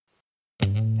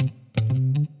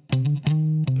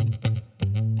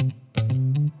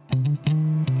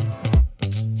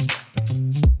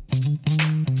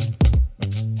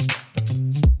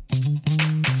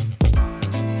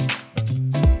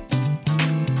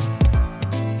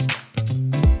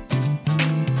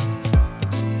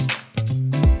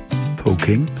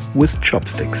Cooking with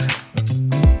Chopsticks.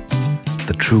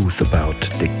 The truth about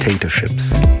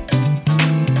dictatorships.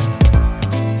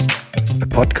 A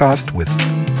podcast with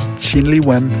Xin-Li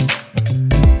Wen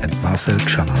and Marcel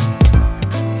Czana.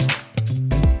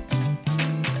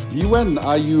 Li Wen,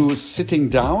 are you sitting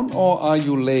down or are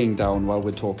you laying down while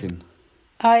we're talking?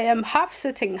 I am half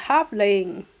sitting, half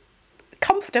laying,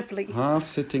 comfortably. Half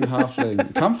sitting, half laying.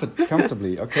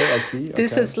 Comfortably. Okay, I see. Okay.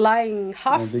 This is lying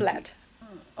half flat.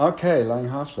 Okay, lying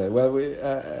half flat. Well,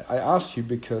 I asked you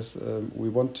because we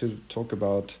want to talk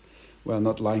about, well,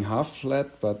 not lying half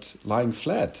flat, but lying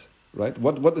flat, right?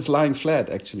 What is lying flat,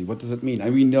 actually? What does it mean? I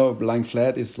mean, we know lying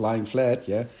flat is lying flat,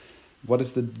 yeah? What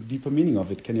is the deeper meaning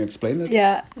of it? Can you explain that?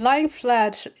 Yeah, lying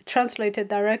flat, translated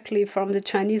directly from the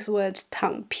Chinese word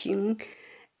躺平,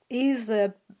 is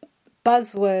a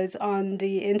buzzword on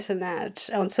the internet,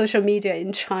 on social media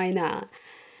in China.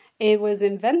 It was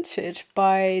invented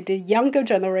by the younger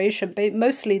generation,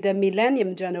 mostly the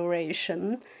millennium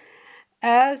generation,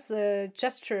 as a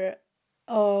gesture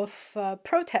of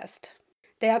protest.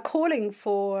 They are calling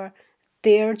for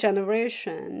their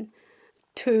generation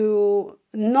to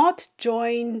not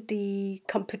join the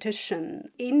competition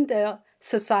in the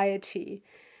society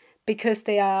because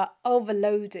they are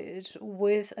overloaded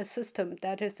with a system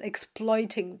that is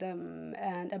exploiting them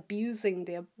and abusing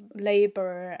their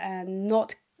labor and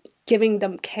not giving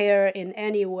them care in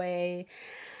any way,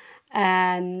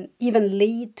 and even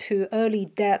lead to early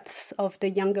deaths of the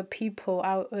younger people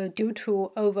due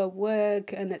to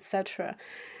overwork and etc.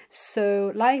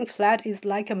 So lying flat is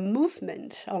like a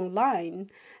movement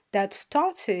online that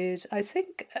started, I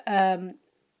think, a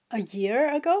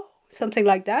year ago, something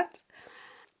like that.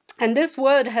 And this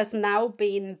word has now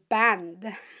been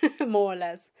banned, more or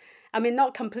less. I mean,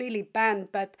 not completely banned,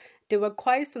 but there were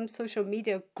quite some social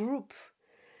media group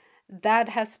that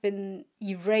has been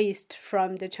erased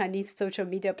from the Chinese social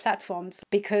media platforms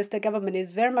because the government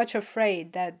is very much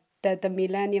afraid that the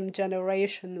millennium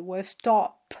generation will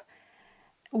stop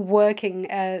working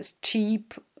as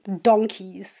cheap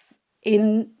donkeys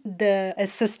in the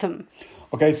system.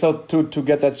 Okay, so to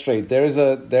get that straight, there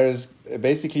is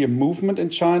basically a movement in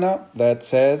China that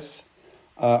says,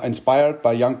 inspired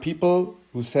by young people,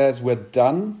 who says we're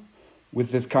done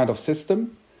with this kind of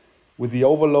system, with the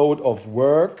overload of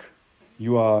work.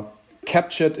 You are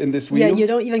captured in this wheel. Yeah, you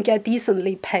don't even get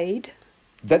decently paid.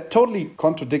 That totally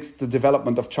contradicts the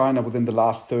development of China within the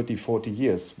last 30, 40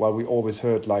 years, while we always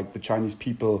heard like the Chinese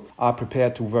people are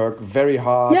prepared to work very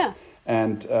hard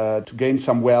and to gain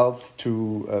some wealth,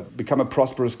 to become a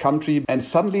prosperous country. And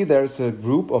suddenly there's a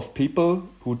group of people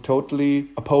who totally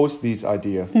oppose these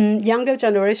ideas. Younger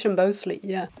generation mostly,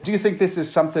 yeah. Do you think this is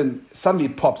something suddenly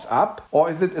pops up? Or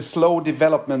is it a slow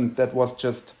development that was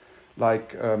just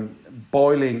like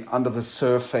boiling under the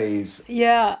surface?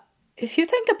 Yeah. If you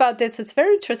think about this, it's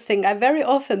very interesting. I very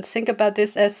often think about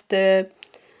this as the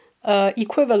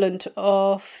equivalent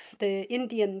of the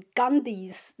Indian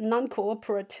Gandhi's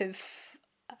non-cooperative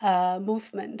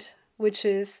movement, which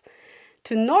is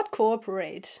to not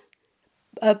cooperate,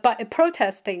 by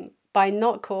protesting by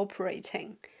not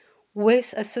cooperating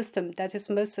with a system that is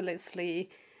mercilessly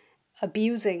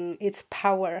abusing its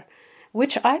power,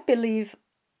 which I believe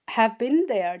have been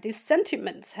there. These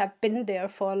sentiments have been there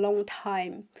for a long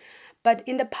time. But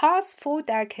in the past 4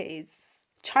 decades,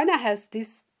 China has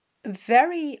this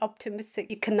very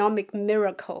optimistic economic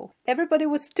miracle. Everybody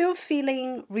was still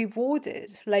feeling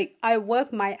rewarded. Like, I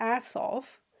work my ass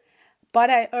off, but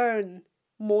I earn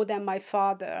more than my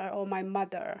father or my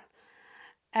mother.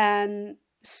 And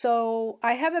so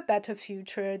I have a better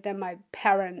future than my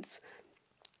parents.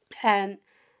 And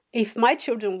if my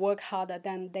children work harder,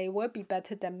 then they will be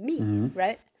better than me,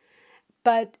 right?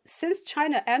 But since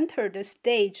China entered the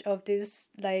stage of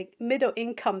this like middle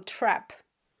income trap,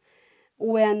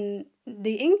 when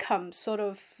the income sort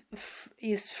of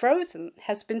is frozen,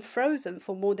 has been frozen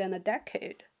for more than a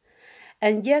decade,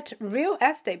 and yet real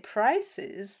estate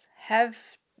prices have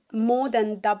more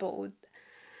than doubled,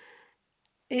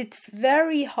 it's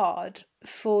very hard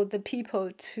for the people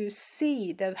to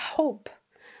see the hope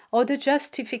or the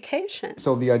justification.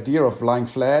 So the idea of lying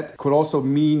flat could also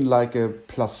mean like a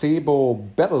placebo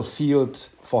battlefield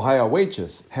for higher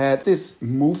wages. Had this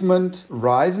movement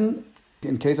risen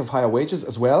in case of higher wages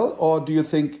as well? Or do you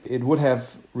think it would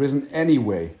have risen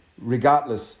anyway,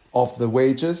 regardless of the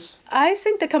wages? I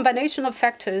think the combination of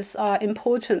factors are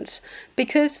important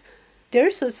because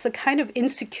there's a kind of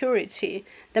insecurity.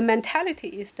 The mentality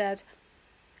is that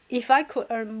if I could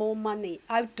earn more money,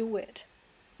 I'd do it.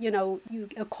 You know, you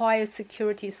acquire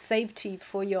security, safety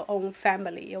for your own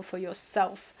family or for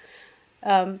yourself.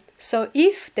 So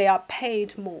if they are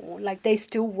paid more, like they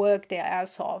still work their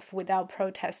ass off without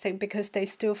protesting because they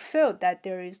still feel that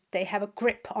they have a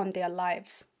grip on their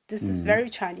lives. This is very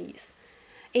Chinese.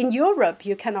 In Europe,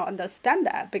 you cannot understand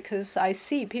that because I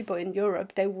see people in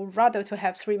Europe, they would rather to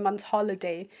have 3 months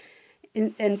holiday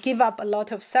and give up a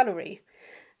lot of salary.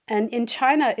 And in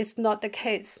China, it's not the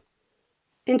case.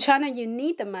 In China, you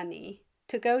need the money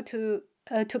to go to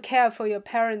care for your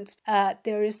parents.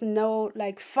 There is no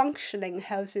like functioning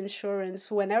health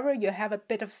insurance. Whenever you have a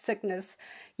bit of sickness,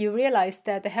 you realize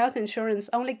that the health insurance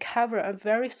only cover a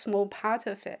very small part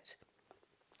of it.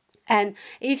 And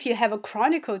if you have a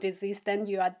chronic disease, then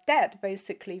you are dead,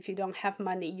 basically. If you don't have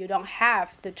money, you don't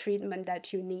have the treatment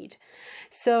that you need.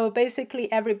 So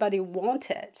basically, everybody want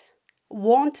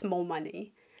more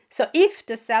money. So if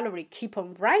the salary keep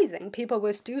on rising, people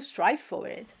will still strive for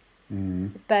it.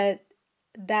 But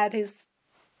that is,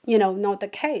 not the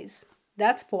case.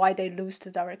 That's why they lose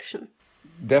the direction.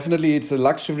 Definitely, it's a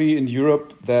luxury in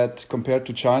Europe that compared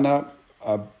to China,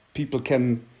 people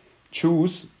can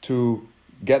choose to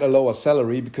get a lower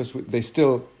salary because they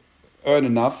still earn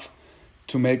enough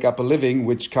to make up a living,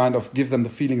 which kind of gives them the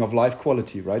feeling of life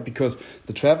quality, right? Because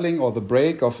the traveling or the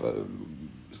break of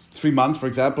 3 months, for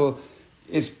example,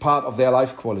 is part of their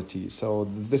life quality. So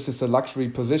this is a luxury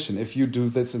position. If you do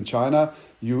this in China,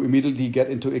 you immediately get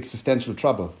into existential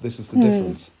trouble. This is the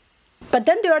difference. But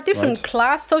then there are different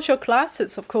social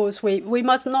classes, of course. We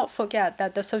must not forget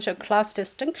that the social class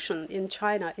distinction in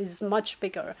China is much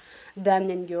bigger than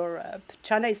in Europe.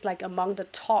 China is like among the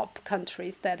top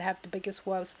countries that have the biggest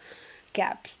wealth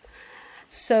gaps.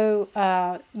 So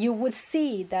you would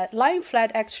see that lying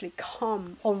flat actually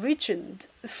originated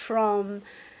from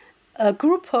a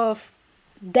group of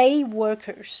day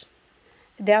workers.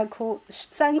 They are called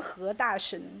Sanhe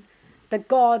Dashen, the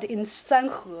god in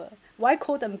Sanhe. Why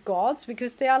call them gods?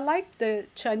 Because they are like the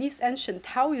Chinese ancient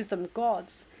Taoism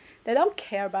gods. They don't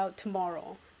care about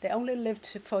tomorrow. They only live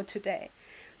for today.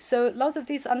 So lots of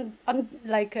these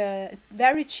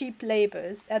very cheap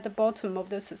laborers at the bottom of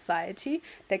the society,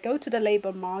 they go to the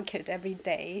labor market every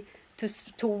day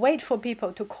to wait for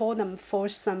people to call them for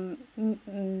some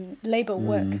labor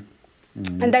work.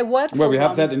 And they work we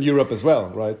have that in Europe as well,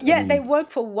 right? Yeah, they work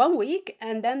for 1 week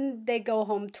and then they go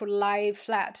home to lie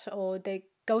flat, or they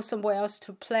go somewhere else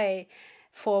to play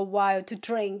for a while, to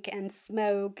drink and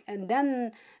smoke, and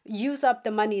then use up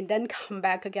the money and then come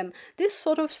back again. This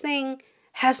sort of thing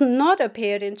has not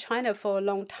appeared in China for a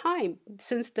long time.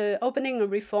 Since the opening and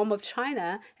reform of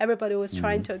China, everybody was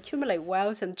trying to accumulate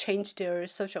wealth and change their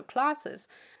social classes.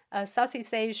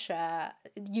 Southeast Asia,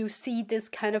 you see this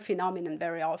kind of phenomenon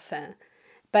very often.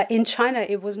 But in China,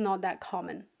 it was not that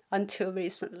common until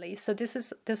recently. So this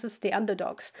is the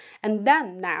underdogs. And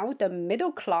then now the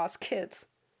middle class kids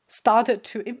started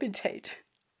to imitate.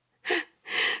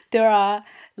 There are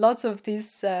lots of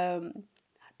these,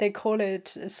 they call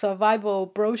it survival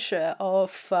brochure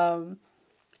of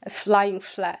flying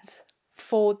flat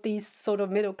for these sort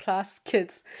of middle class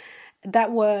kids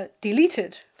that were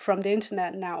deleted from the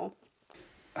internet now.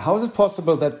 How is it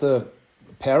possible that the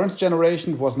parents'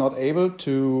 generation was not able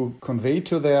to convey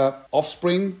to their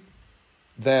offspring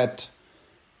that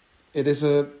it is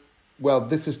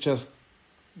this is just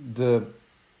the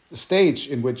stage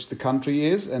in which the country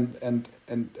is and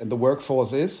the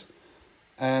workforce is,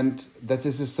 and that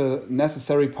this is a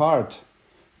necessary part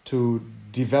to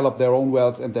develop their own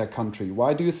wealth and their country?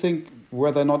 Why do you think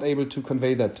were they not able to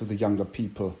convey that to the younger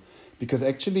people? Because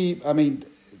actually,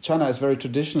 China is very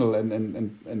traditional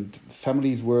and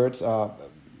families' words are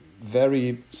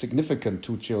very significant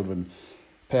to children.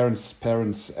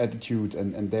 Parents' attitude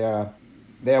and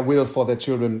their will for their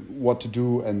children, what to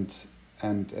do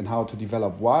and how to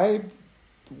develop. Why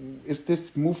is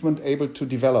this movement able to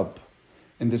develop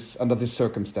under these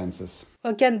circumstances?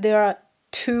 Again, there are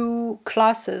two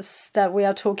classes that we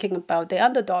are talking about, the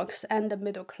underdogs and the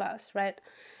middle class, right?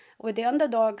 With the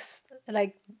underdogs,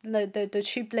 like the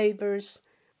cheap laborers,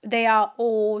 they are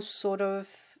all sort of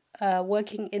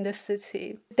working in the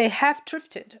city. They have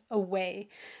drifted away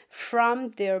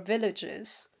from their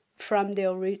villages, from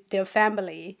their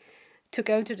family, to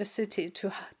go to the city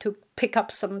to pick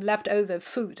up some leftover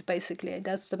food, basically.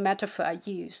 That's the metaphor I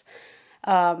use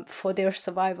for their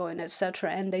survival and etc.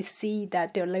 And they see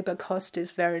that their labor cost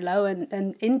is very low,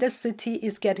 and in the city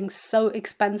is getting so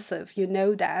expensive,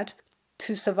 that,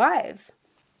 to survive.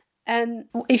 And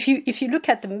if you look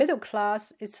at the middle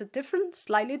class, it's a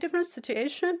slightly different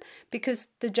situation, because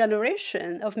the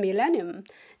generation of millennium,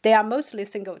 they are mostly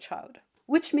single child,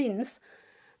 which means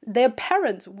their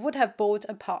parents would have bought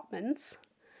apartments,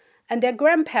 and their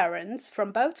grandparents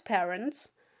from both parents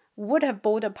would have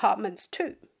bought apartments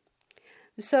too.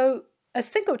 So a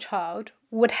single child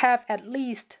would have at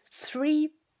least 3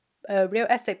 real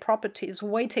estate properties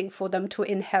waiting for them to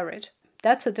inherit.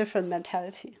 That's a different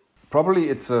mentality. Probably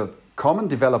it's a common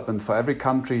development for every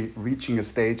country reaching a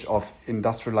stage of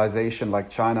industrialization like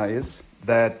China is,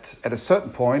 that at a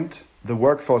certain point, the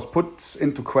workforce puts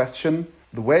into question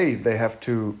the way they have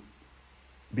to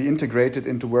be integrated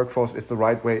into workforce is the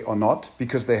right way or not,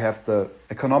 because they have the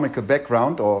economical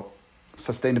background or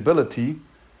sustainability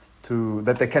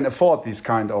that they can afford this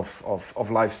kind of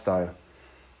lifestyle.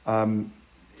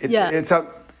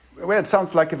 It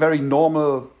sounds like a very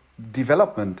normal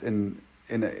development in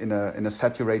a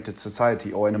saturated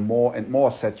society, or in a more and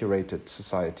more saturated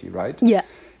society, right? Yeah.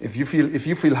 If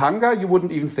you feel hunger, you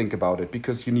wouldn't even think about it,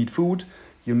 because you need food,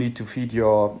 you need to feed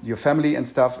your family and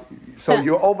stuff. So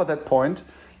you're over that point.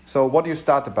 So what do you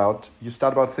start about? You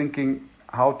start about thinking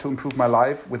how to improve my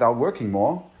life without working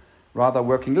more, rather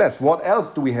working less. What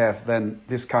else do we have than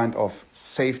this kind of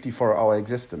safety for our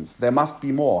existence? There must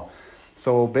be more.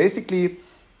 So basically,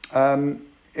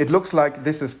 it looks like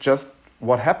this is just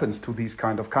what happens to these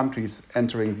kind of countries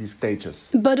entering these stages.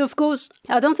 But of course,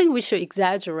 I don't think we should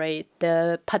exaggerate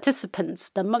the participants,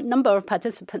 the number of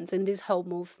participants in this whole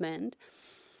movement.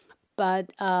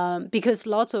 But because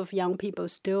lots of young people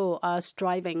still are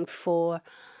striving for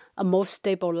a more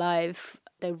stable life,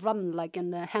 they run like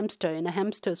in a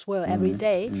hamster's wheel every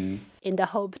day in the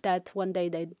hope that one day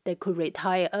they could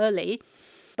retire early.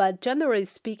 But generally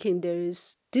speaking, there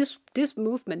is this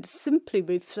movement simply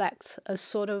reflects a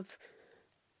sort of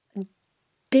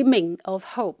dimming of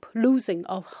hope, losing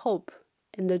of hope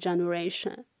in the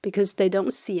generation, because they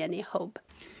don't see any hope.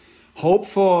 Hope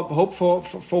for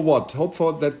what? Hope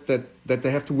for that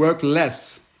they have to work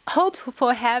less. Hope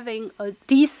for having a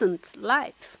decent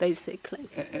life, basically.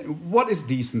 What is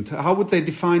decent? How would they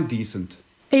define decent?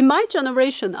 In my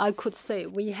generation, I could say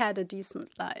we had a decent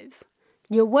life.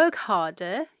 You work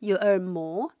harder, you earn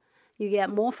more, you get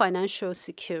more financial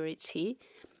security,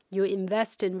 you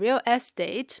invest in real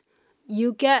estate,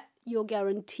 you get your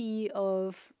guarantee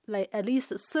of like at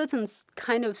least a certain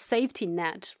kind of safety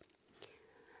net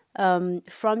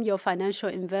from your financial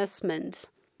investment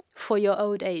for your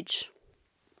old age.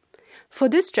 For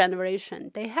this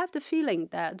generation, they have the feeling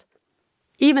that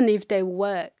even if they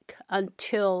work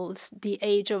until the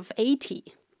age of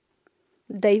 80,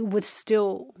 they would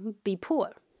still be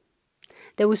poor.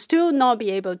 They would still not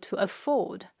be able to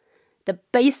afford the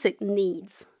basic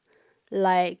needs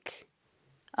like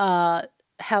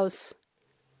health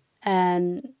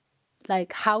and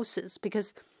like houses,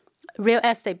 because real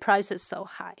estate prices so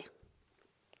high,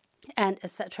 and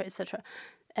etc., etc.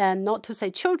 And not to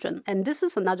say children. And this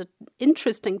is another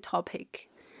interesting topic,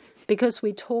 because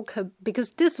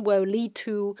this will lead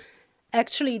to,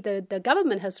 actually the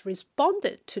government has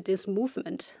responded to this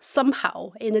movement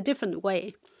somehow in a different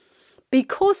way,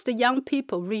 because the young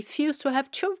people refuse to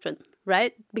have children,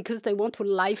 right? Because they want to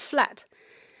lie flat.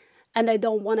 And they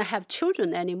don't want to have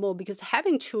children anymore, because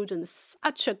having children is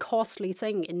such a costly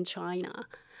thing in China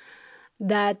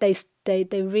that they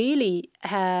really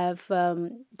have,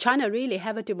 China really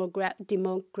have a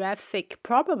demographic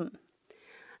problem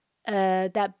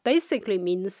that basically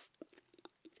means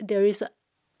there is a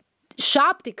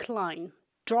sharp decline,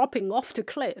 dropping off the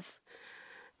cliff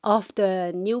of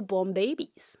the newborn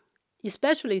babies,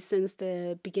 especially since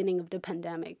the beginning of the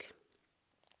pandemic.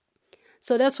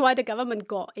 So that's why the government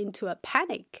got into a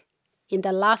panic in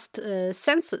the last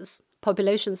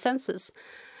population census.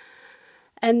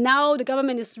 And now the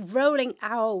government is rolling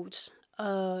out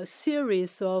a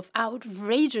series of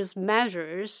outrageous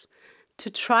measures to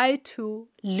try to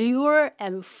lure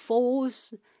and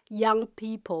force young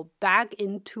people back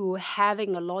into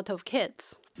having a lot of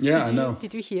kids. Yeah, I know.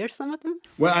 Did you hear some of them?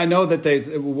 Well, I know that there's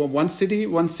one city,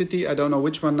 I don't know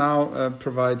which one now,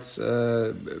 provides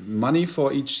money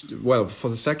for for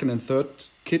the second and third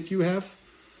kid you have.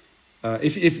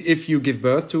 If you give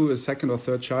birth to a second or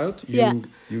third child, you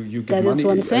give that money. Is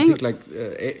one thing. I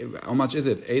think how much is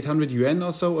it? 800 yuan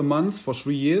or so a month for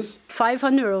 3 years?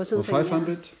 500 or something. Or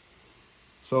 500? Yeah.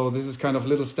 So this is kind of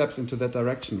little steps into that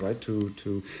direction, right?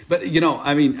 But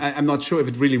I mean, I'm not sure if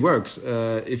it really works.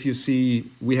 If you see,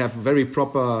 we have very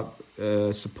proper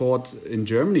support in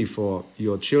Germany for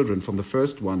your children from the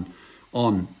first one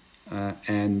on,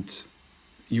 and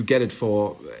you get it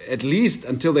for at least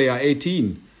until they are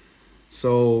 18.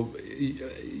 So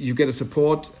you get a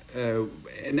support,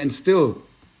 and still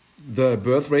the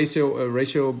birth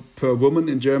ratio per woman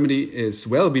in Germany is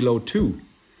well below 2,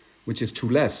 which is 2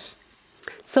 less.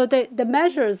 So the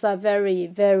measures are very,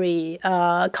 very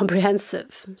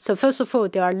comprehensive. So first of all,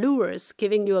 there are lures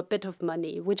giving you a bit of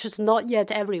money, which is not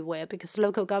yet everywhere because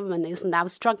local government is now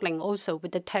struggling also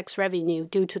with the tax revenue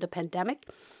due to the pandemic.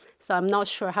 So I'm not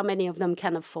sure how many of them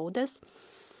can afford this.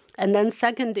 And then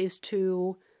second is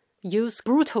to use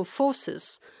brutal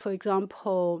forces, for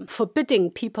example,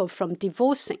 forbidding people from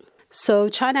divorcing. So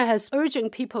China has urging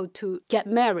people to get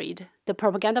married. The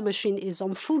propaganda machine is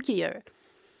on full gear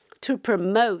to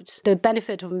promote the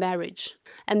benefit of marriage.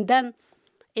 And then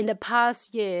in the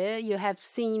past year, you have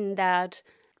seen that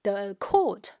the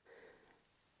court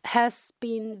has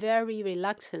been very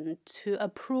reluctant to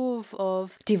approve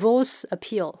of divorce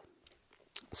appeal.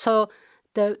 So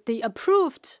the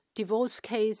approved divorce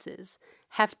cases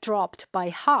have dropped by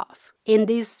half in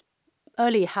this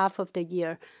early half of the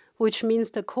year, which means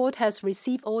the court has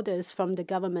received orders from the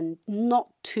government not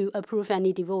to approve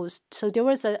any divorce. So there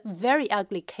was a very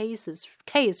ugly case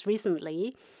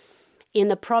recently in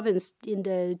the province, in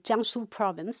the Jiangsu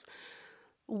province,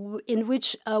 in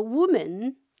which a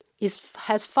woman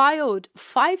has filed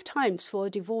 5 times for a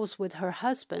divorce with her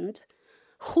husband,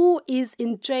 who is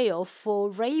in jail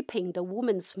for raping the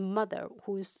woman's mother,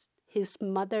 who is his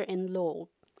mother-in-law,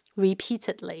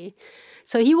 repeatedly.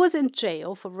 So he was in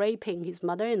jail for raping his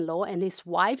mother-in-law, and his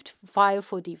wife filed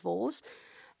for divorce,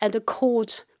 and the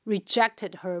court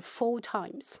rejected her 4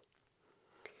 times.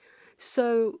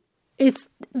 So it's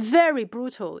very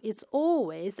brutal. It's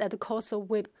always at the cost of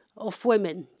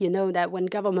women. You know that when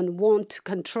government want to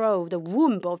control the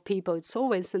womb of people, it's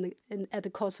always at the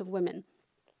cost of women.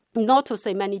 Not to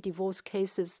say many divorce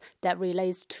cases that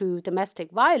relates to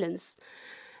domestic violence.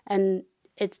 And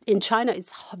in China,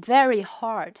 it's very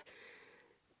hard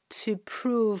to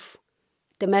prove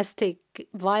domestic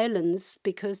violence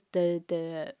because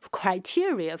the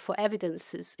criteria for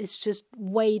evidences is just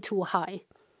way too high.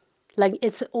 Like,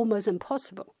 it's almost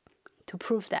impossible to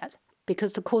prove that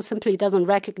because the court simply doesn't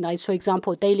recognize, for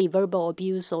example, daily verbal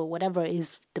abuse or whatever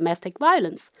is domestic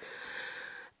violence.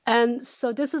 And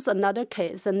so this is another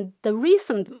case. And the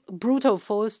recent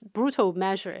brutal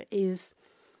measure is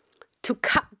to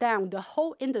cut down the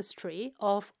whole industry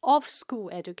of off-school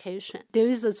education. There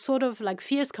is a sort of like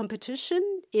fierce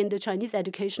competition in the Chinese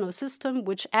educational system,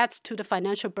 which adds to the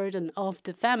financial burden of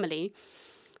the family.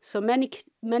 So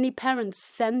many parents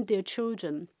send their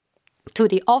children to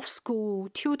the off-school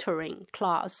tutoring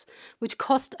class, which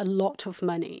cost a lot of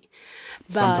money.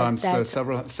 Sometimes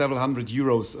several hundred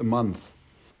euros a month.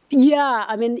 Yeah,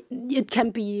 I mean, it can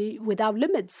be without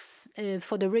limits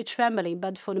for the rich family,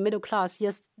 but for the middle class,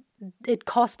 yes, it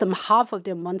costs them half of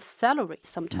their month's salary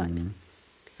sometimes.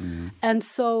 Mm-hmm. And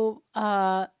so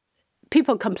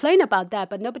people complain about that,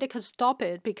 but nobody can stop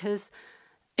it because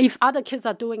if other kids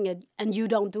are doing it and you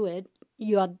don't do it,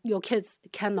 your kids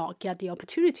cannot get the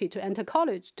opportunity to enter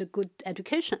college, to good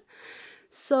education.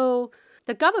 So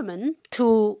the government,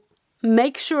 to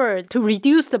make sure to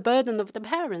reduce the burden of the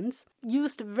parents,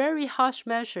 used very harsh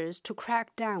measures to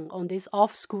crack down on this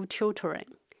off-school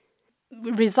tutoring.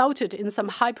 Resulted in some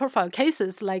high-profile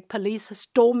cases like police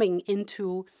storming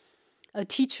into a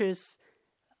teacher's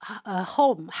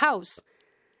house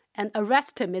and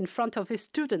arrest him in front of his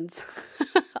students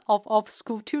of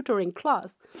school tutoring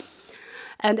class,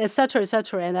 and etc.,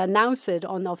 and announce it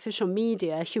on official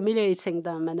media, humiliating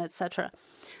them, and etc.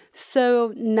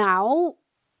 So now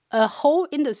a whole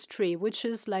industry, which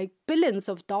is like billions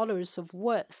of dollars of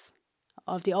worth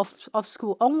of the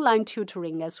off-school online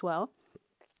tutoring as well,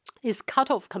 is cut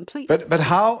off completely. But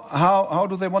how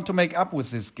do they want to make up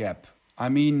with this gap? I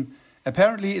mean,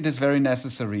 apparently it is very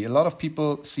necessary. A lot of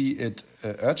people see it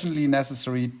urgently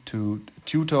necessary to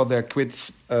tutor their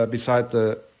kids beside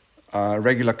the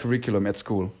regular curriculum at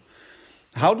school.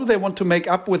 How do they want to make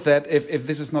up with that if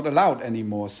this is not allowed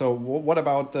anymore? So what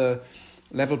about the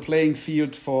level playing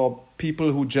field for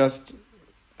people who just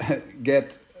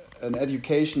get an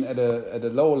education at a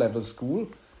lower level school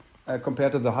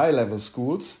compared to the high level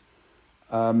schools,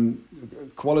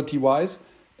 quality wise?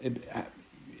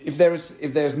 If there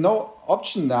is no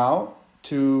option now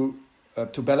to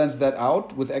balance that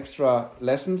out with extra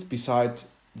lessons beside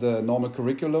the normal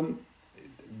curriculum,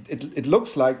 it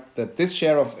looks like that this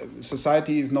share of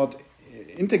society is not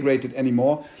integrated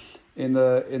anymore in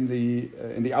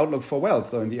the outlook for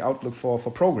wealth or in the outlook for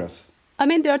progress. I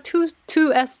mean, there are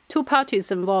two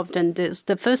parties involved in this.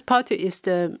 The first party is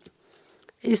the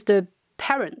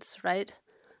parents, right?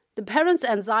 The parents'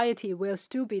 anxiety will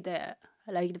still be there.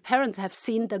 Like, the parents have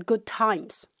seen the good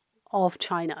times of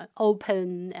China,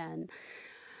 open and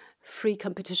free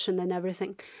competition and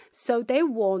everything. So they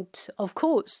want, of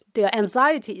course, their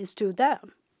anxiety is still there.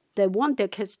 They want their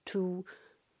kids to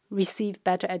receive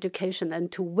better education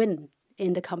and to win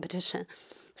in the competition.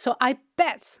 So I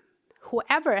bet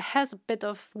whoever has a bit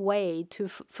of way to,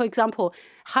 for example,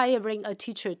 hiring a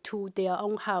teacher to their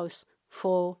own house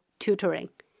for tutoring,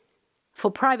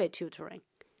 for private tutoring,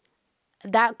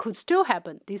 that could still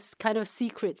happen, this kind of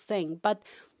secret thing. But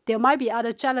there might be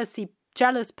other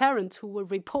jealous parents who will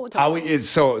report on it.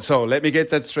 So let me get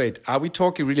that straight. Are we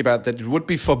talking really about that it would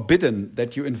be forbidden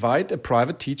that you invite a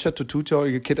private teacher to tutor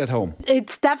your kid at home?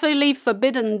 It's definitely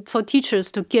forbidden for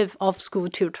teachers to give off-school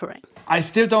tutoring. I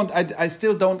still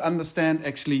don't understand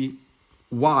actually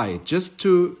why. Just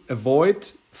to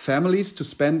avoid families to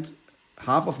spend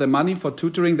half of their money for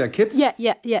tutoring their kids? Yeah,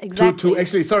 exactly.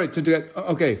 To do it.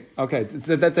 Okay.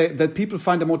 That people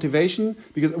find a motivation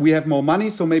because we have more money,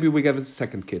 so maybe we give a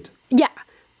second kid. Yeah.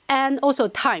 And also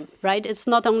time, right? It's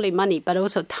not only money, but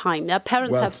also time.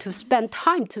 Parents have to spend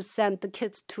time to send the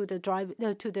kids to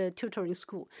the tutoring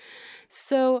school.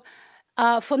 So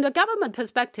from the government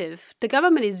perspective, the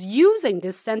government is using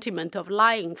this sentiment of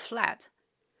lying flat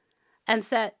and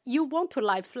said, you want to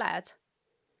lie flat,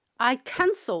 I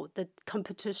cancel the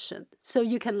competition so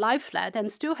you can lie flat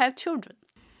and still have children.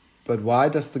 But why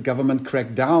does the government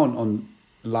crack down on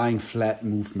lying flat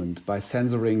movement by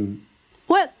censoring?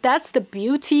 Well, that's the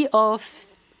beauty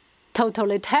of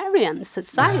totalitarian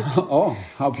society. Oh,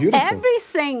 how beautiful.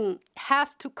 Everything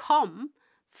has to come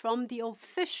from the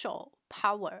official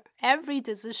power. Every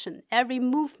decision, every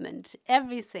movement,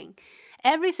 everything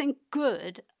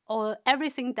good or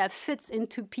everything that fits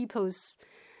into people's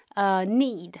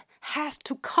need has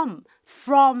to come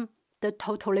from the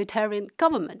totalitarian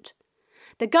government.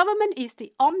 The government is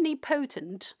the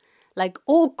omnipotent, like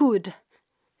all good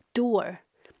doer.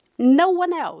 No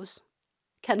one else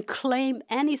can claim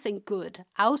anything good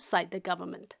outside the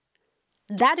government.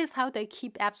 That is how they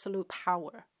keep absolute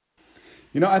power.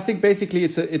 I think basically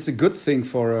it's a good thing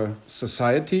for a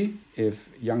society if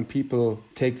young people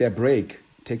take their break,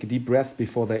 take a deep breath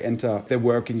before they enter their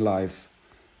working life.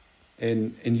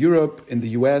 In Europe, in the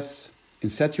US, in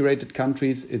saturated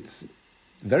countries, it's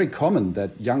very common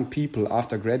that young people,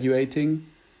 after graduating,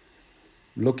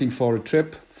 looking for a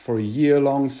trip for a year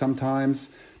long sometimes,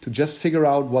 to just figure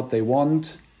out what they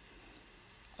want,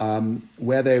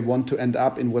 where they want to end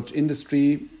up, in what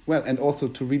industry, and also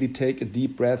to really take a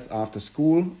deep breath after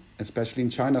school. Especially in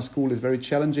China, school is very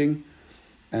challenging,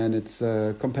 and it's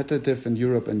competitive in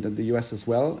Europe and in the US as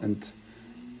well. And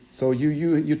so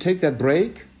you take that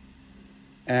break.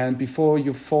 And before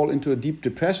you fall into a deep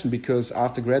depression, because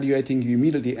after graduating, you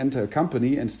immediately enter a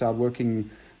company and start working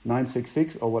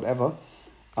 9-6-6 or whatever,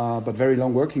 but very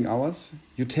long working hours,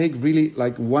 you take really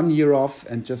like 1 year off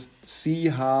and just see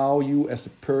how you as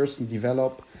a person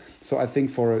develop. So I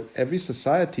think for every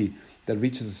society that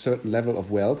reaches a certain level of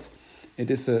wealth, it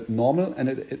is a normal and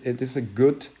it is a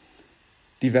good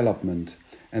development.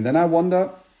 And then I wonder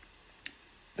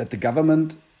that the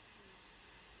government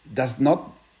does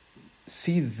not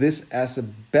see this as a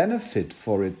benefit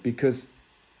for it, because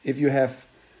if you have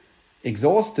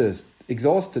exhausted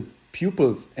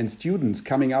pupils and students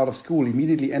coming out of school,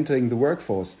 immediately entering the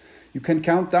workforce, you can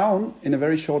count down in a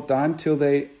very short time till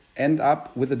they end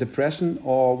up with a depression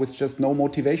or with just no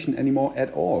motivation anymore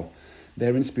at all.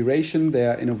 Their inspiration,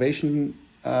 their innovation,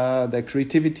 their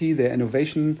creativity, their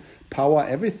innovation power,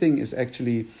 everything is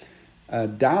actually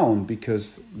down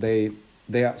because they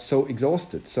are so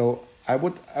exhausted. So I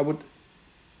would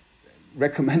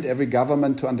recommend every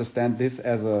government to understand this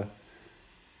as a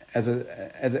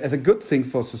good thing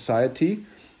for society,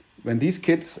 when these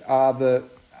kids are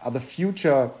the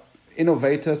future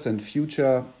innovators and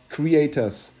future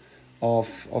creators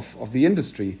of the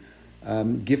industry.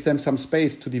 Give them some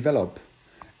space to develop,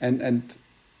 and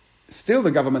still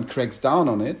the government cracks down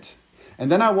on it.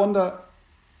 And then I wonder,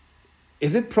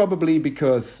 is it probably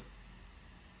because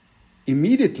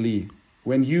immediately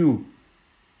when you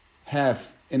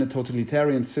have in a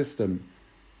totalitarian system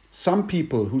some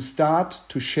people who start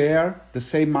to share the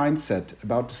same mindset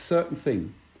about a certain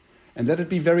thing, and let it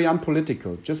be very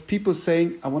unpolitical, just people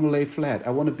saying, I want to lay flat,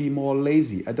 I want to be more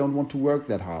lazy, I don't want to work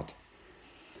that hard.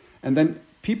 And then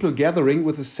people gathering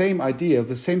with the same idea,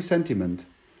 the same sentiment,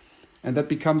 and that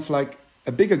becomes like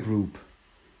a bigger group.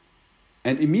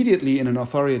 And immediately in an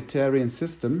authoritarian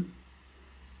system,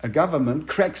 a government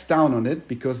cracks down on it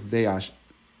because they are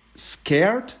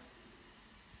scared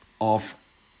of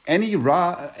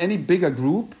any bigger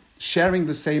group sharing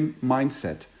the same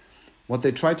mindset. What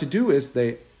they try to do is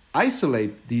they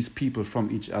isolate these people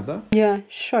from each other. Yeah,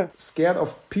 sure. Scared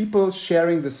of people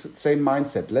sharing the same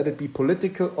mindset, let it be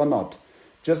political or not.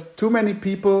 Just too many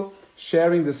people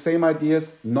sharing the same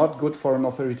ideas, not good for an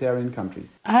authoritarian country.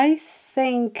 I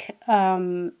think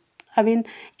I mean,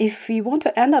 if we want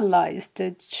to analyze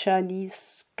the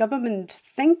Chinese government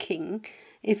thinking,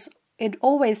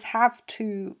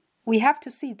 we have to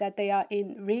see that they are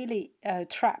really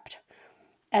trapped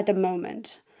at the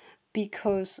moment.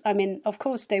 Because, I mean, of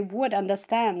course, they would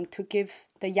understand to give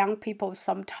the young people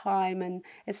some time and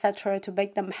etc. to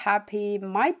make them happy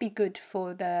might be good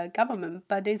for the government,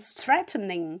 but it's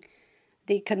threatening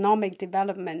the economic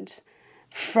development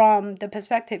from the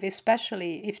perspective,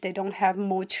 especially if they don't have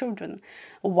more children.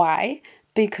 Why?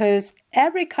 Because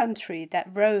every country that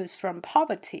rose from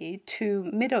poverty to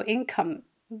middle income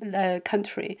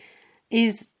country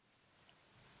is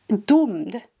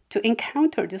doomed to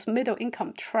encounter this middle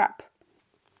income trap,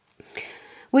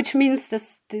 which means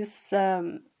this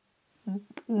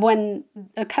when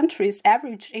a country's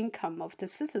average income of the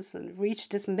citizen reach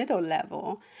this middle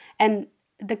level, and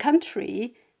the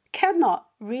country cannot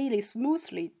really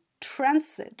smoothly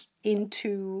transit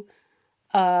into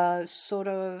a sort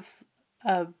of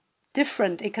a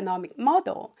different economic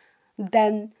model,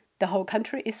 then the whole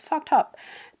country is fucked up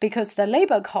because the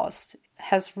labor cost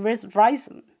has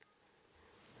risen.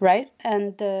 Right,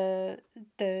 and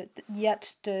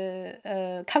yet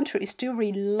the country still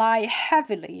rely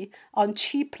heavily on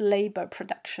cheap labor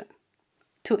production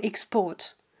to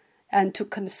export and to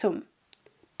consume,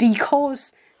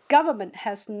 because government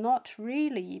has not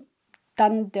really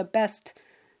done their best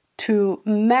to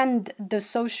mend the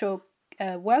social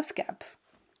wealth gap.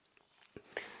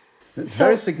 It's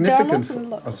very significant.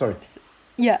 Sorry.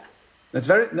 Yeah. It's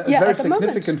very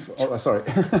significant. Sorry.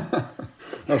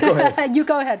 No, go ahead. You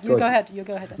go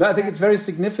ahead. No, I think it's very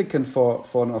significant for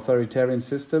an authoritarian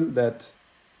system that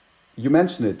you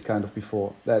mentioned it kind of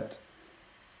before, that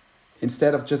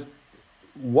instead of just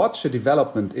watch a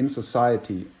development in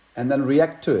society and then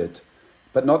react to it,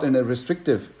 but not in a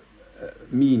restrictive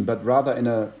mean, but rather in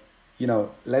a,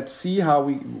 let's see how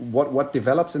what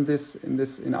develops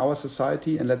in our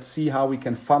society, and let's see how we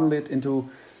can funnel it into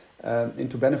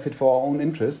benefit for our own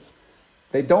interests.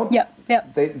 They don't.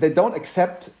 They don't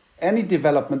accept any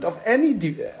development of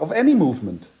any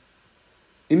movement.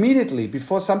 Immediately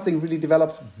before something really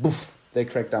develops, boof, they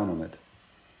crack down on it.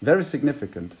 Very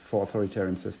significant for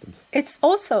authoritarian systems. It's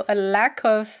also a lack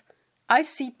of, I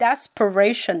see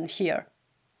desperation here,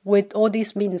 with all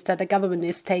these means that the government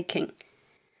is taking.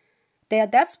 They are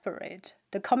desperate.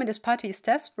 The Communist Party is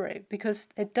desperate because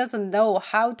it doesn't know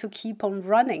how to keep on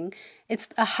running. It's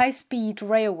a high-speed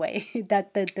railway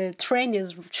that the train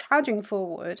is charging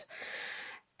forward,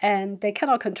 and they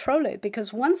cannot control it,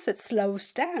 because once it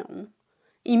slows down,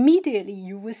 immediately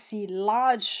you will see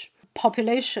large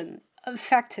population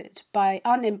affected by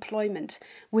unemployment,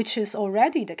 which is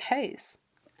already the case.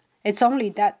 It's only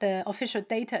that the official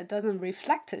data doesn't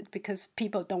reflect it, because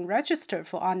people don't register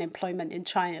for unemployment in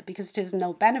China, because there's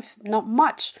no benefit, not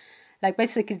much. Like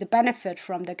basically the benefit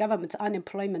from the government's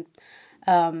unemployment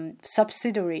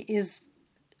subsidiary is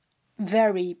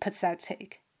very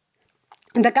pathetic.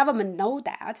 And the government know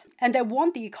that, and they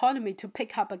want the economy to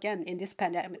pick up again in this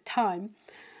pandemic time,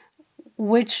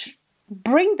 which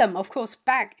bring them, of course,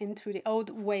 back into the old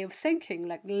way of thinking.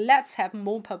 Like, let's have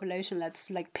more population.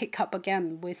 Let's pick up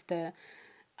again with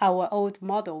our old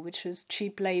model, which is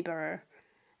cheap labor,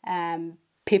 and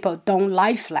people don't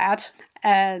lie flat.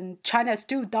 And China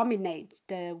still dominate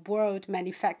the world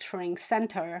manufacturing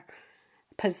center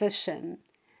position,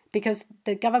 because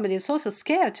the government is also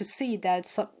scared to see that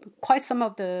quite some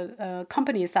of the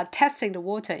companies are testing the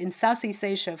water in Southeast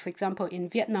Asia, for example, in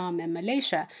Vietnam and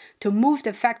Malaysia, to move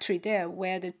the factory there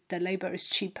where the labor is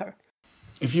cheaper.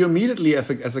 If you immediately,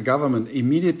 as a government,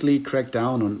 crack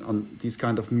down on these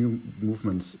kind of new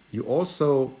movements, you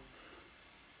also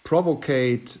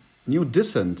provocate new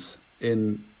dissent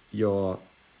in your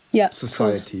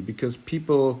society, because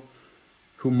people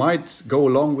who might go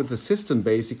along with the system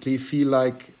basically feel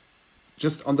like,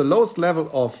 just on the lowest level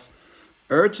of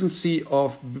urgency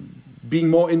of being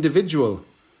more individual,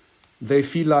 they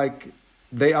feel like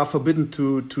they are forbidden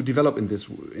to develop in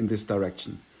this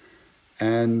direction,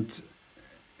 and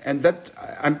that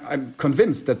I'm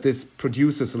convinced that this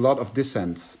produces a lot of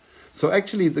dissent. So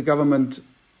actually, the government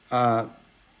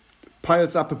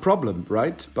piles up a problem,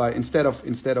 right? By instead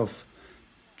of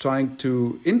trying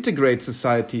to integrate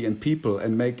society and people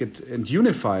and make it and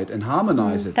unify it and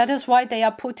harmonize it. That is why they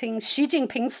are putting Xi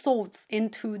Jinping's thoughts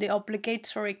into the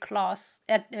obligatory class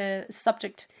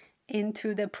subject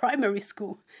into the primary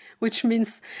school, which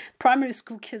means primary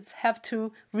school kids have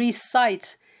to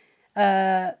recite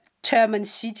Chairman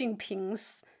Xi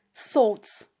Jinping's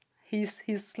thoughts,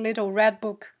 his little red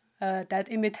book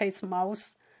that imitates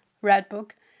Mao's red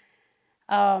book.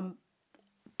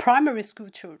 Primary school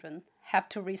children have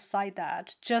to recite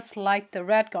that, just like the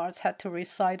Red Guards had to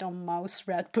recite on Mao's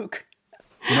Red Book.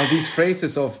 You know, these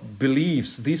phrases of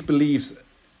beliefs,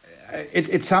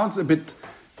 it sounds a bit,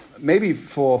 maybe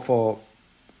for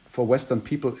Western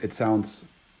people, it sounds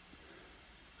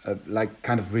like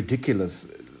kind of ridiculous,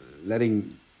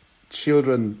 letting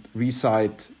children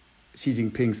recite Xi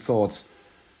Jinping's thoughts.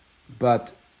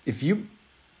 But if you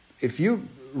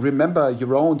remember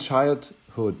your own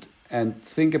childhood and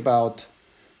think about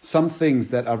some things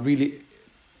that are really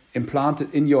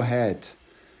implanted in your head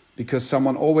because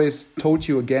someone always told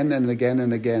you again and again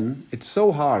and again, it's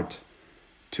so hard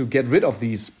to get rid of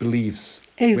these beliefs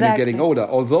when you're getting older.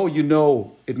 Although you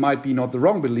know it might be not the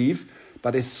wrong belief,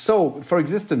 but it's so, for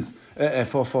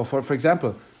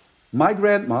example, my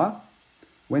grandma,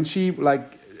 when she,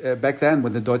 back then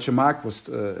when the Deutsche Mark was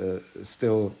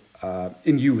still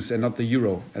in use and not the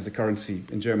euro as a currency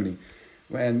in Germany,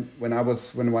 when I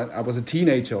was a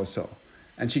teenager or so,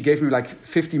 and she gave me like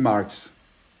 50 marks.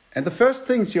 And the first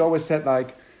thing she always said,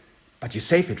 like, but you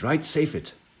save it, right? Save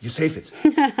it. You save it.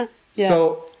 Yeah.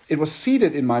 So it was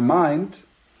seeded in my mind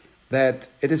that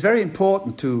it is very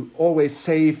important to always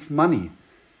save money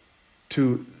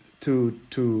to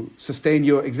sustain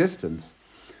your existence.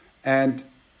 And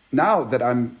now that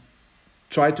I'm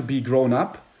trying to be grown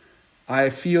up, I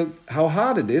feel how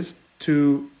hard it is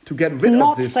to get rid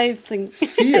of this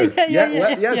fear.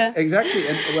 Yes, exactly.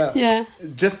 And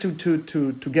just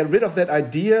to get rid of that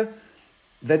idea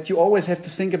that you always have to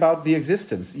think about the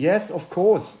existence. Yes, of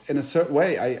course, in a certain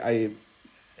way,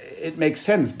 it makes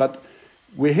sense, but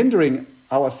we're hindering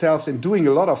ourselves in doing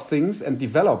a lot of things and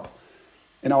develop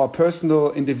in our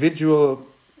personal, individual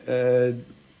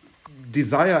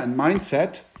desire and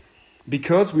mindset,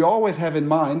 because we always have in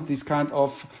mind this kind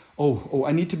of, oh,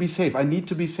 I need to be safe, I need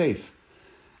to be safe.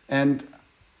 And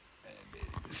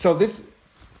so this,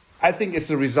 I think, is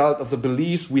the result of the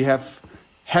beliefs we have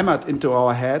hammered into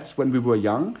our heads when we were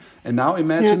young. And now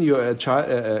imagine you're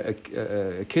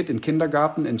a kid in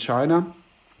kindergarten in China,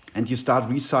 and you start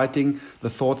reciting the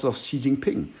thoughts of Xi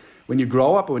Jinping. When you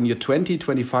grow up, when you're 20,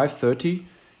 25, 30,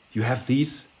 you have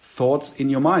these thoughts in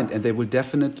your mind, and they will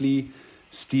definitely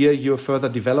steer your further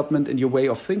development in your way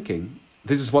of thinking.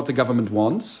 This is what the government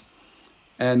wants.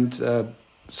 And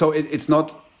so it's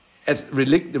not as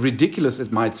ridiculous as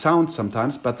it might sound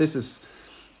sometimes, but this is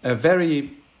a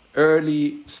very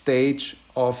early stage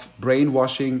of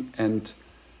brainwashing and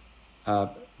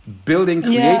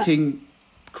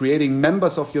creating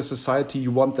members of your society.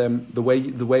 You want them the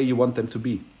way you want them to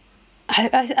be.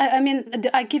 I mean,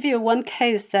 I give you one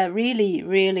case that really,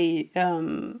 really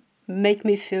make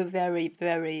me feel very,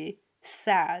 very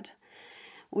sad,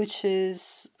 which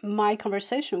is my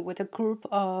conversation with a group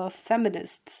of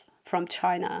feminists from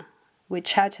China. We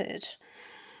chatted,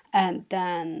 and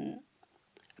then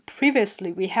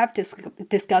previously we have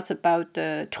discussed about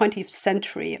the 20th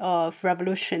century of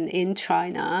revolution in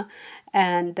China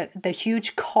and the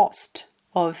huge cost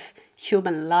of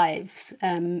human lives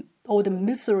and all the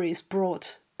miseries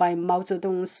brought by Mao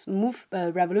Zedong's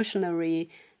revolutionary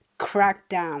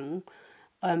crackdown,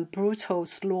 brutal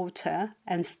slaughter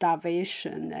and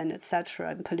starvation and etc.,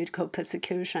 and political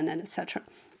persecution and etc.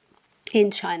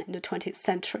 in China in the 20th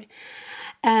century.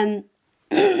 And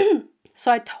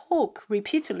so I talk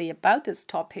repeatedly about this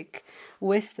topic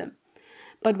with them.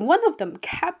 But one of them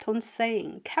kept on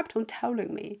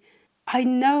telling me, I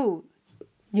know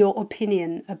your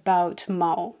opinion about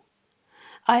Mao.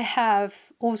 I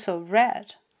have also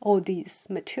read all these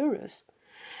materials,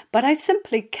 but I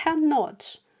simply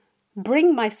cannot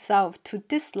bring myself to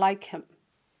dislike him,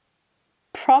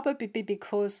 probably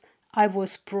because I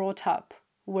was brought up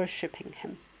worshipping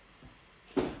him.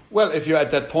 Well, if you're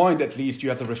at that point, at least you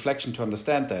have the reflection to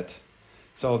understand that.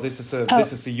 So this is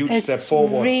a huge step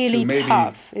forward. Really to maybe,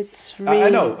 tough. It's really, I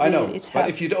know. Really tough. But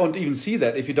if you don't even see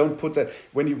that, if you don't put that,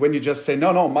 when you just say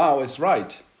no, Mao is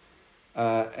right,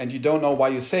 and you don't know why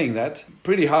you're saying that,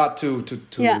 pretty hard to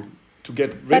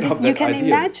get rid of that idea. You can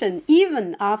imagine,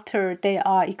 even after they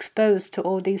are exposed to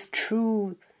all these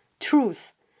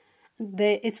truths,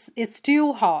 it's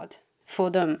still hard for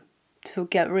them to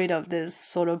get rid of this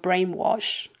sort of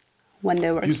brainwash when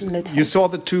they were little. You saw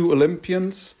the two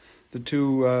Olympians, the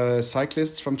two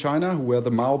cyclists from China who wear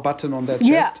the Mao button on their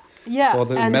chest for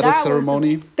the medal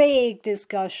ceremony. Was a big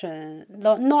discussion.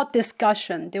 Not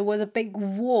discussion. There was a big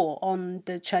war on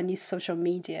the Chinese social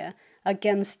media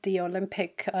against the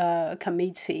Olympic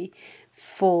Committee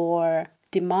for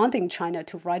demanding China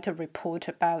to write a report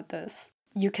about this.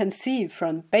 You can see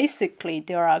from basically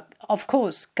there are, of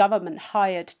course, government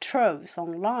hired trolls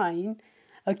online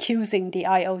accusing the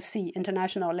IOC,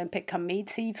 International Olympic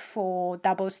Committee, for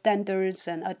double standards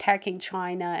and attacking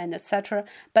China and etc.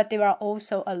 But there are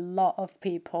also a lot of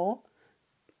people,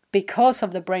 because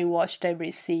of the brainwash they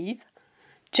receive,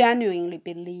 genuinely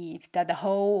believe that the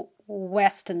whole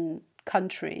Western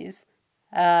countries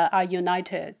are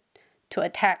united to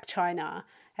attack China,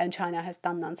 and China has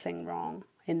done nothing wrong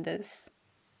in this.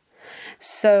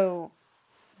 So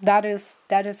that is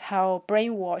how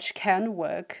brainwash can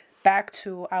work. Back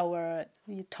to our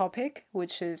topic,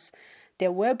 which is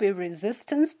there will be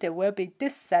resistance, there will be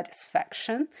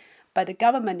dissatisfaction, but the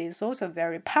government is also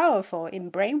very powerful in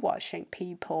brainwashing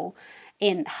people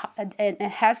and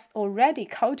has already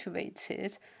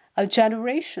cultivated a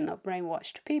generation of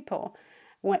brainwashed people.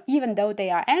 Even though they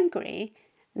are angry,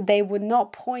 they would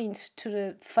not point to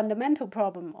the fundamental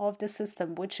problem of the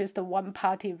system, which is the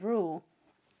one-party rule.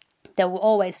 They will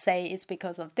always say it's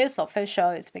because of this official,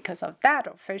 it's because of that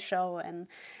official, and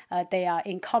they are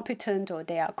incompetent or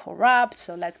they are corrupt,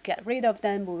 so let's get rid of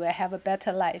them, we will have a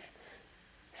better life.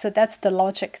 So that's the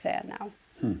logic there now.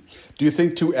 Do you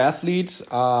think two athletes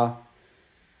are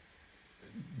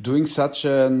doing such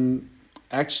an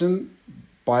action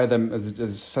by them,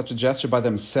 such a gesture by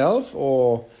themselves,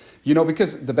 or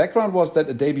because the background was that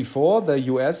a day before the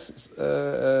US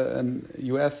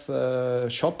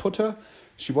shot putter,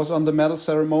 she was on the medal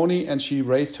ceremony and she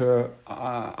raised her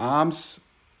arms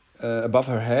above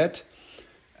her head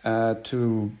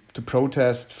to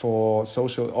protest for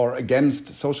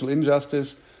against social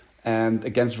injustice and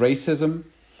against racism.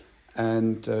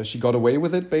 And she got away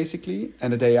with it, basically.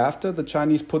 And the day after, the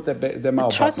Chinese put their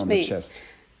mouth on the chest.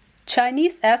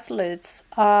 Chinese athletes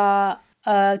are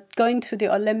going to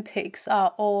the Olympics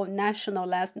are all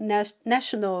national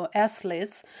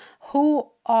athletes who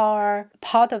are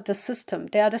part of the system.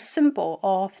 They are the symbol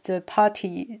of the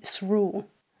party's rule.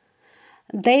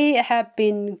 They have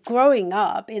been growing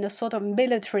up in a sort of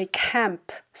military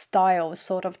camp style,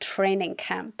 sort of training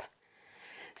camp.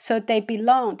 So they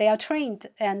are trained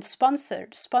and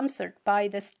sponsored by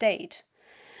the state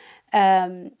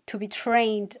to be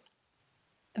trained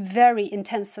very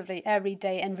intensively every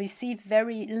day and receive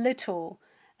very little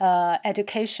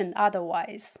education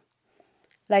otherwise.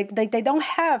 Like they don't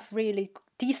have really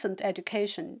decent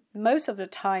education. Most of the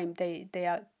time they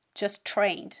are just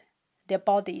trained. Their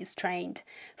body is trained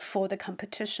for the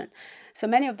competition. So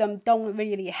many of them don't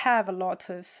really have a lot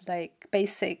of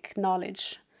basic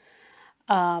knowledge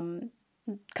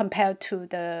compared to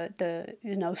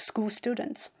the school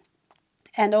students.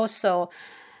 And also,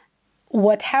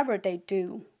 whatever they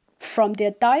do, from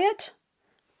their diet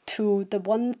to the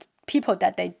people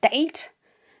that they date,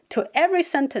 to every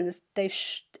sentence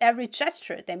every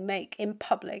gesture they make in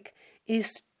public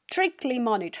is strictly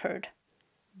monitored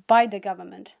by the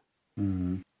government.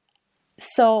 Mm-hmm.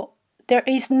 So there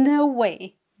is no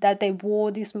way that they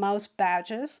wore these mouse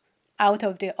badges out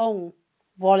of their own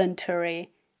voluntary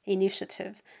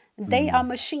initiative. They are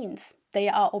machines. They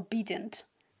are obedient.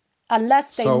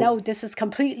 Unless they know this is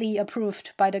completely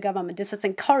approved by the government, this is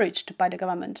encouraged by the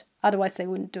government. Otherwise, they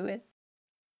wouldn't do it.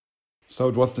 So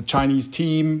it was the Chinese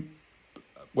team,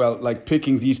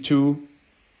 picking these two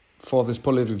for these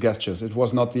political gestures. It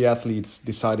was not the athletes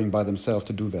deciding by themselves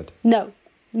to do that. No,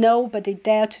 nobody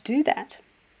dared to do that.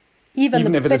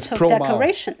 Even a bit of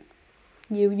decoration,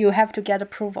 you have to get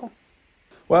approval.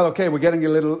 Well, okay, we're getting a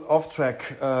little off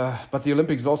track, but the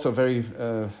Olympics is also a very,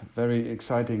 very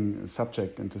exciting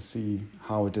subject, and to see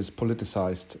how it is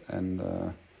politicized, and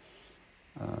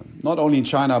not only in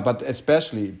China, but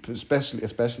especially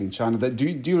in China.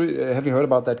 Have you heard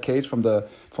about that case from the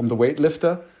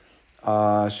weightlifter?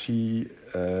 She,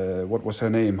 what was her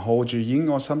name? Ho Ji-ying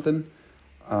or something.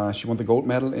 She won the gold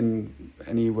medal in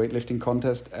any weightlifting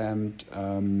contest, and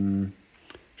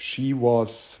she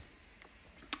was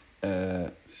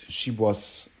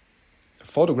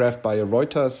photographed by a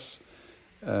Reuters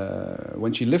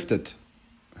when she lifted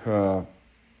her,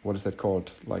 what is that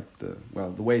called? The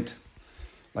weight,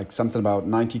 something about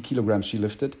 90 kilograms she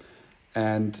lifted.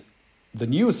 And the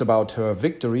news about her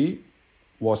victory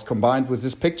was combined with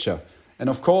this picture. And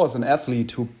of course, an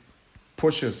athlete who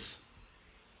pushes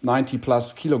 90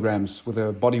 plus kilograms with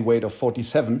a body weight of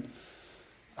 47,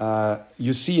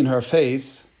 you see in her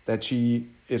face that she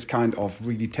is kind of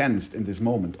really tensed in this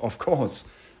moment. Of course,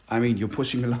 I mean, you're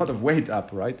pushing a lot of weight up,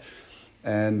 right?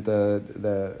 And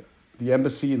the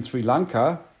embassy in Sri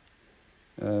Lanka,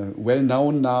 well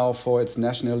known now for its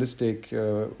nationalistic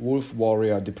wolf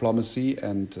warrior diplomacy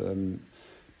and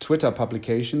Twitter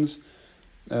publications,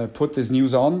 put this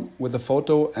news on with a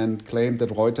photo and claimed that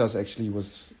Reuters actually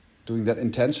was doing that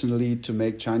intentionally to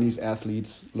make Chinese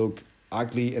athletes look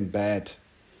ugly and bad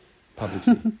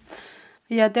publicly.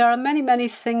 Yeah, there are many, many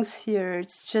things here.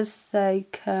 It's just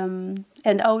like an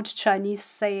old Chinese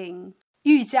saying,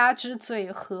 欲加之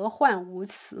罪，何患无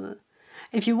辞?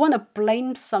 If you want to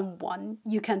blame someone,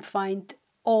 you can find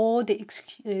all the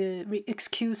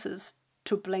excuses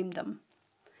to blame them.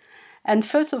 And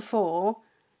first of all,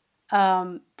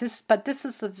 this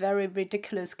is a very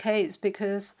ridiculous case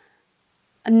because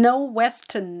no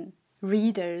Western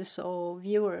readers or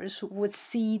viewers would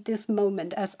see this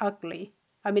moment as ugly.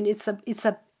 I mean, it's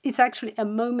actually a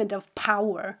moment of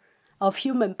power, of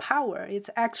human power. It's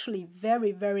actually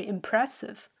very, very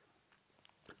impressive.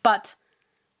 But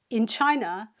in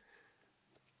China,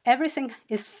 everything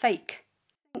is fake.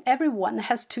 Everyone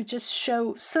has to just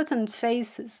show certain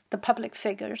faces, the public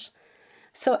figures,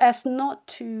 so as not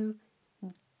to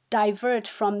divert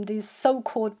from these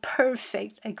so-called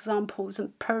perfect examples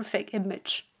and perfect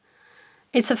image.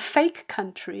 It's a fake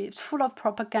country. It's full of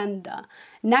propaganda.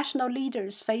 National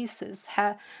leaders' faces,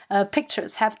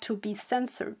 pictures have to be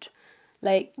censored.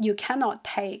 Like you cannot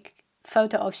take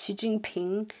photo of Xi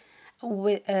Jinping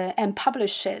and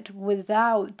publish it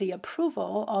without the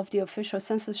approval of the official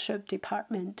censorship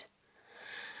department.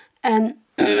 And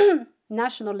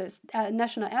national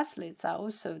athletes are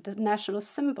also the national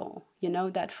symbol. You know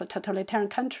that for totalitarian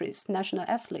countries, national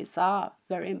athletes are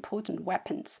very important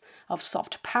weapons of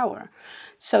soft power.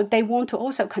 So they want to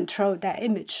also control that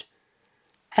image.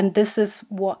 And this is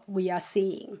what we are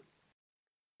seeing.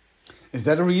 Is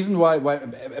that a reason why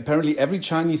apparently every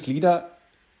Chinese leader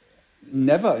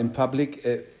never in public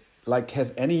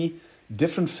has any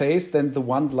different face than the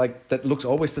one like that looks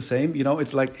always the same? You know,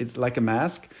 it's like a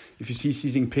mask. If you see Xi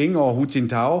Jinping or Hu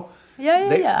Jintao,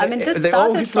 I mean, this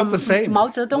started from Mao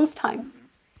Zedong's time.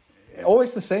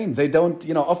 Always the same. They don't,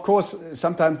 of course,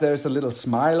 sometimes there's a little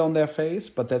smile on their face,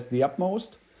 but that's the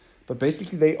utmost. But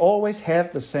basically, they always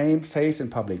have the same face in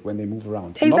public when they move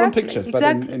around. Exactly, not in pictures, but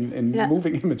in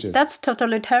moving images. That's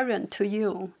totalitarian to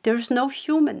you. There's no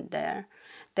human there.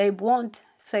 They want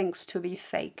things to be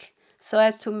fake so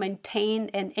as to maintain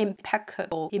an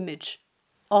impeccable image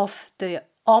of the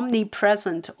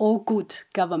omnipresent, all-good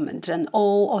government and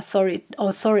all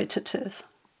authoritative.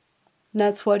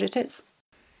 That's what it is.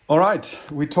 All right,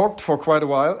 we talked for quite a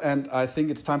while, and I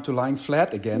think it's time to lying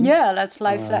flat again. Yeah, let's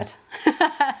lie flat.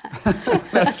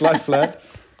 Let's lie flat.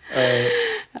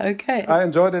 Okay. I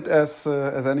enjoyed it as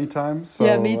any time. So,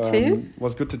 yeah, me too. It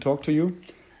was good to talk to you.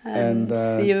 And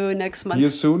see you next month. See you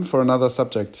soon for another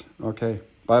subject. Okay.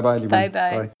 Bye-bye, Li Wen.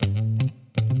 Bye-bye. Bye.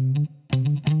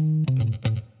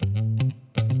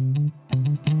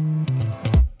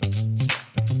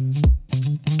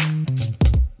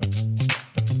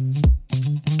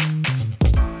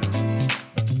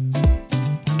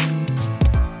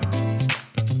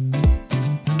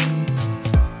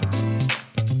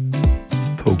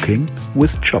 Poking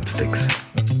with chopsticks.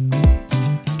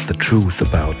 The truth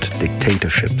about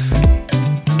dictatorships.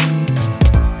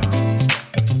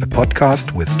 A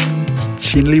podcast with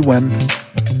Qinli Wen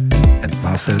and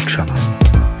Marcel Czana.